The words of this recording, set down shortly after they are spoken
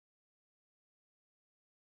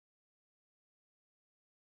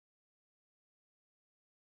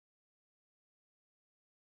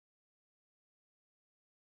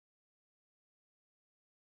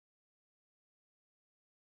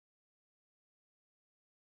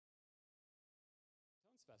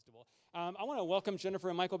Festival. I want to welcome Jennifer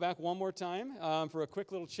and Michael back one more time for a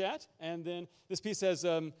quick little chat, and then this piece has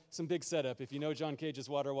some big setup. If you know John Cage's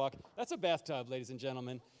Water Walk, that's a bathtub, ladies and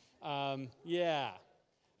gentlemen. Yeah,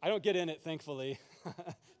 I don't get in it, thankfully.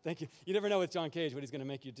 Thank you. You never know with John Cage what he's going to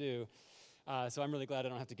make you do, so I'm really glad I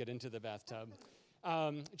don't have to get into the bathtub.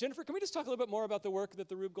 Jennifer, can we just talk a little bit more about the work that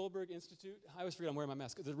the Rube Goldberg Institute, I always forget I'm wearing my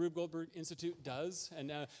mask, the Rube Goldberg Institute does? And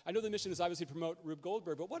I know the mission is obviously to promote Rube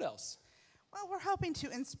Goldberg, but what else? Well, we're hoping to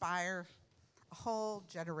inspire a whole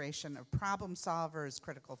generation of problem solvers,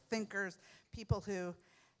 critical thinkers, people who,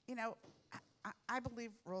 you know, I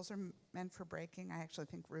believe rules are meant for breaking. I actually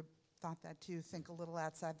think Rube thought that too. Think a little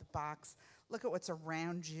outside the box. Look at what's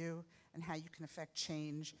around you and how you can affect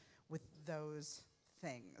change with those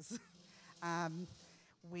things.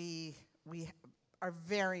 We are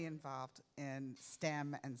very involved in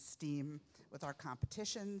STEM and STEAM with our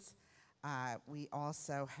competitions. We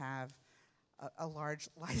also have a large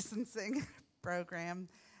licensing program.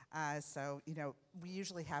 So, you know, we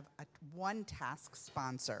usually have one task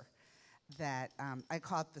sponsor that I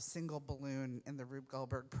call it the single balloon in the Rube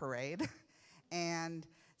Goldberg parade. And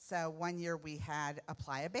so one year we had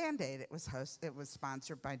Apply a Band-Aid. It was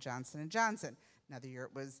sponsored by Johnson & Johnson. Another year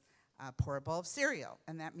it was Pour a Bowl of Cereal,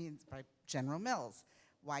 and that means by General Mills.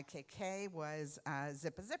 YKK was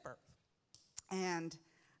Zip a Zipper. And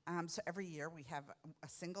so every year we have a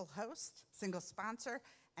single host, single sponsor,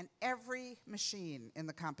 and every machine in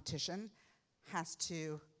the competition has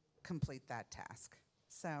to complete that task.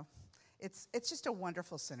 So it's just a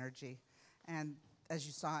wonderful synergy. And as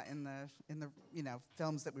you saw in the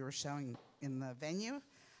films that we were showing in the venue,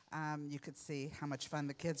 you could see how much fun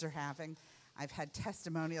the kids are having. I've had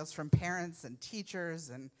testimonials from parents and teachers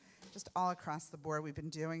and just all across the board. We've been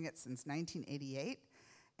doing it since 1988,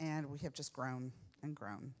 and we have just grown and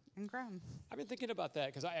grown and grown. I've been thinking about that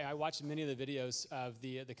because I watched many of the videos of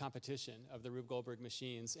the competition of the Rube Goldberg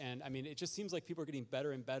machines, and I mean, it just seems like people are getting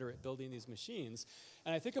better and better at building these machines.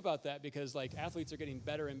 And I think about that because like athletes are getting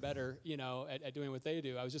better and better, you know, at doing what they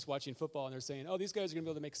do. I was just watching football and they're saying, oh, these guys are gonna be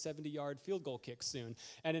able to make 70-yard field goal kicks soon.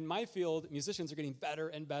 And in my field, musicians are getting better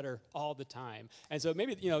and better all the time. And so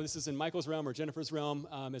maybe, you know, this is in Michael's realm or Jennifer's realm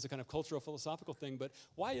as a kind of cultural, philosophical thing, but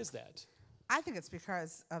why is that? I think it's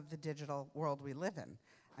because of the digital world we live in.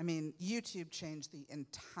 I mean, YouTube changed the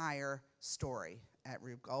entire story at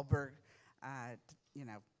Rube Goldberg. You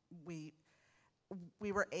know, we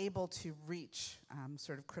were able to reach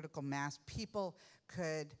sort of critical mass. People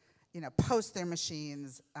could, you know, post their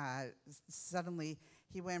machines. Suddenly,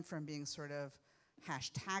 he went from being sort of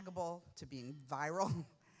hashtagable to being viral,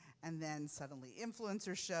 and then suddenly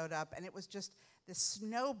influencers showed up, and it was just this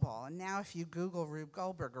snowball. And now, if you Google Rube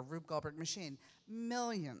Goldberg or Rube Goldberg machine,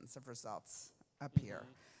 millions of results appear.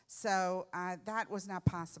 Mm-hmm. So that was not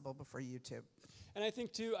possible before YouTube. And I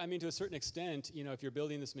think too, I mean, to a certain extent, you know, if you're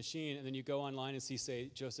building this machine and then you go online and see,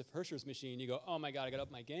 say, Joseph Herscher's machine, you go, oh my God, I got to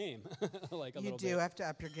up my game, like a little bit. You do have to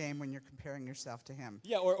up your game when you're comparing yourself to him.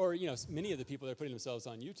 Yeah, or you know, many of the people that are putting themselves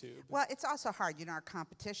on YouTube. Well, it's also hard. You know, our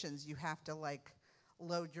competitions, you have to like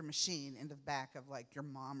load your machine into the back of like your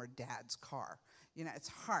mom or dad's car. You know, it's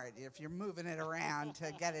hard if you're moving it around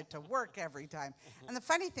to get it to work every time. And the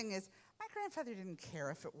funny thing is, my grandfather didn't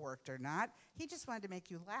care if it worked or not. He just wanted to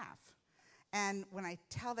make you laugh. And when I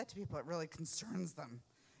tell that to people, it really concerns them.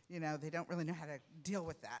 You know, they don't really know how to deal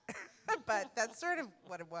with that. But that's sort of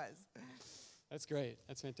what it was. That's great.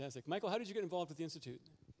 That's fantastic. Michael, how did you get involved with the Institute?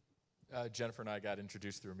 Jennifer and I got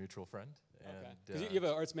introduced through a mutual friend. Okay. You have an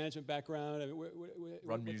arts management background? I mean,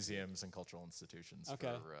 run museums and cultural institutions for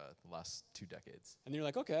the last 2 decades. And you're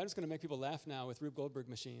like, okay, I'm just going to make people laugh now with Rube Goldberg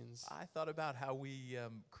machines. I thought about how we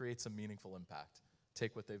create some meaningful impact.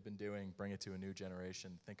 Take what they've been doing, bring it to a new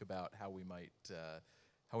generation, think about how we might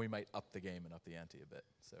up the game and up the ante a bit.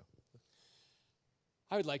 So,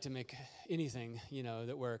 I would like to make anything, you know,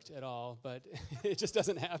 that worked at all, but it just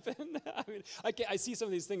doesn't happen. I mean, I see some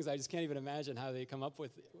of these things, I just can't even imagine how they come up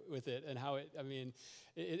with it and how it, I mean,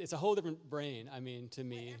 it's a whole different brain, I mean, to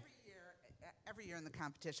me. Every year in the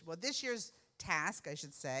competition, well, this year's task, I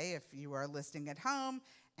should say, if you are listening at home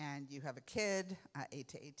and you have a kid, 8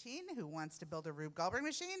 to 18, who wants to build a Rube Goldberg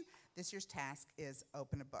machine, this year's task is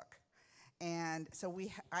open a book. And so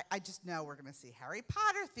I just know we're going to see Harry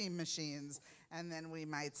Potter themed machines, and then we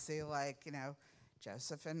might see, like, you know,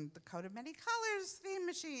 Joseph and the Coat of Many Colors themed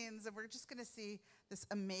machines, and we're just going to see this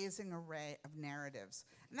amazing array of narratives.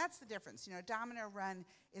 And that's the difference. You know, Domino Run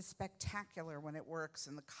is spectacular when it works,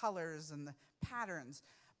 and the colors and the patterns,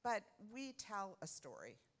 but we tell a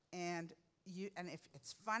story, and if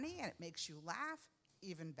it's funny and it makes you laugh,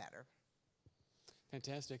 even better.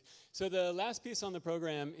 Fantastic. So the last piece on the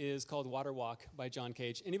program is called Water Walk by John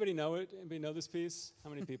Cage. Anybody know it? Anybody know this piece? How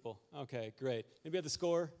many people? Okay, great. Anybody have the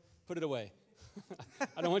score? Put it away.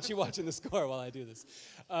 I don't want you watching the score while I do this.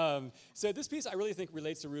 So this piece I really think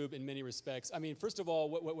relates to Rube in many respects. I mean, first of all,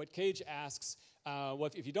 what Cage asks,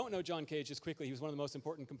 if you don't know John Cage, just quickly, he was one of the most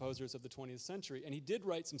important composers of the 20th century, and he did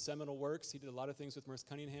write some seminal works. He did a lot of things with Merce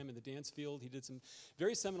Cunningham in the dance field. He did some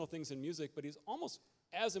very seminal things in music, but he's almost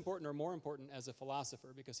as important or more important as a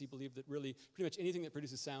philosopher, because he believed that really pretty much anything that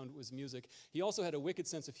produces sound was music. He also had a wicked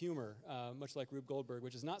sense of humor, much like Rube Goldberg,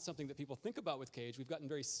 which is not something that people think about with Cage. We've gotten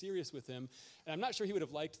very serious with him, and I'm not sure he would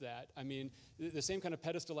have liked that. I mean, the same kind of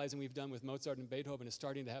pedestalizing we've done with Mozart and Beethoven is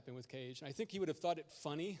starting to happen with Cage, and I think he would have thought it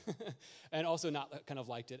funny and also not kind of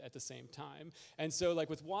liked it at the same time. And so, like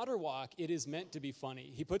with Water Walk, it is meant to be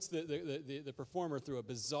funny. He puts the performer through a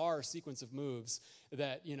bizarre sequence of moves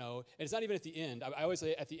that, you know, and it's not even at the end. I always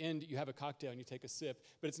say at the end you have a cocktail and you take a sip,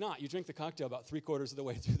 but it's not. You drink the cocktail about 3/4 of the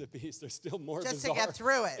way through the piece. There's still more just bizarre. to get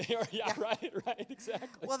through it. yeah, right,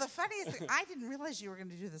 exactly. Well, the funniest thing, I didn't realize you were going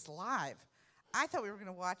to do this live. I thought we were going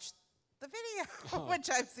to watch the video, which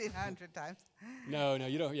I've seen 100 times. No,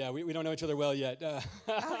 you don't. Yeah, we don't know each other well yet.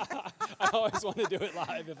 I always want to do it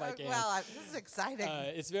live if I can. Well, this is exciting.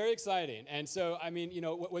 It's very exciting. And so, I mean, you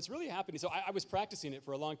know, what's really happening, so I was practicing it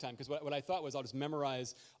for a long time, because what I thought was I'll just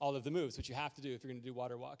memorize all of the moves, which you have to do if you're going to do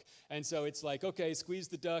Water Walk. And so it's like, okay, squeeze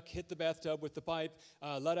the duck, hit the bathtub with the pipe,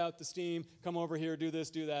 let out the steam, come over here, do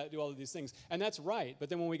this, do that, do all of these things. And that's right. But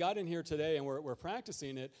then when we got in here today and we're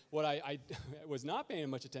practicing it, what I was not paying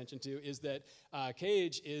much attention to is that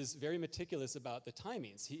Cage is very meticulous about the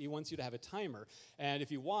timings. He wants you to have a timer. And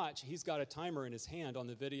if you watch, he's got a timer in his hand on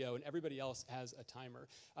the video, and everybody else has a timer.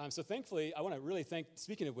 So thankfully, I want to really thank,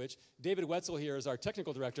 speaking of which, David Wetzel here is our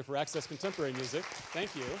technical director for Access Contemporary Music.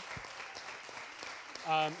 Thank you.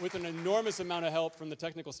 With an enormous amount of help from the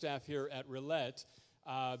technical staff here at Roulette,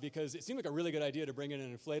 because it seemed like a really good idea to bring in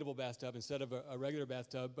an inflatable bathtub instead of a regular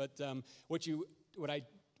bathtub. But what I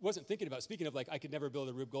wasn't thinking about, speaking of like I could never build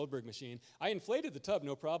a Rube Goldberg machine, I inflated the tub,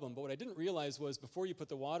 no problem, but what I didn't realize was before you put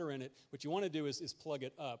the water in it, what you want to do is plug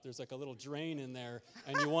it up. There's like a little drain in there,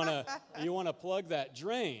 and you want to plug that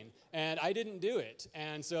drain, and I didn't do it.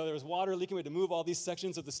 And so there was water leaking. We had to move all these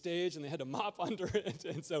sections of the stage, and they had to mop under it.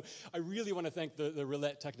 And so I really want to thank the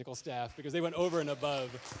Roulette technical staff, because they went over and above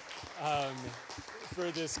for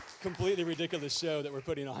this completely ridiculous show that we're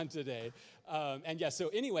putting on today. And yeah, so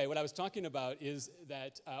anyway, what I was talking about is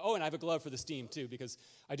that, and I have a glove for the steam too, because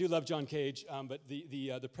I do love John Cage, but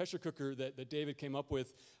the pressure cooker that David came up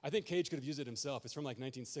with, I think Cage could have used it himself. It's from like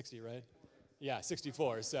 1960, right? Yeah,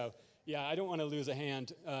 64, so. Yeah, I don't want to lose a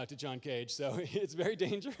hand to John Cage, so it's very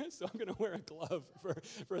dangerous, so I'm going to wear a glove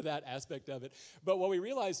for that aspect of it. But what we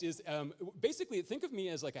realized is, basically, think of me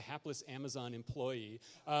as like a hapless Amazon employee.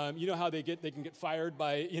 You know how they can get fired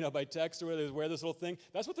by text or whether they wear this little thing?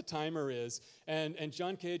 That's what the timer is. And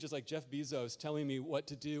John Cage is like Jeff Bezos telling me what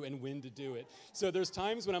to do and when to do it. So there's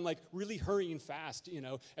times when I'm like really hurrying fast, and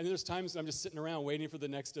then there's times when I'm just sitting around waiting for the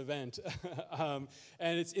next event. And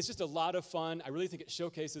it's just a lot of fun. I really think it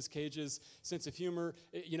showcases Cage's sense of humor,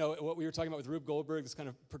 what we were talking about with Rube Goldberg, this kind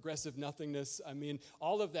of progressive nothingness. I mean,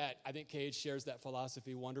 all of that, I think Cage shares that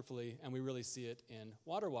philosophy wonderfully, and we really see it in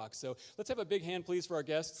Water Walk. So let's have a big hand, please, for our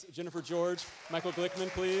guests. Jennifer George, Michael Glickman,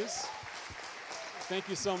 please. Thank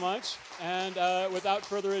you so much. And without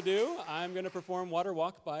further ado, I'm going to perform Water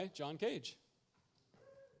Walk by John Cage.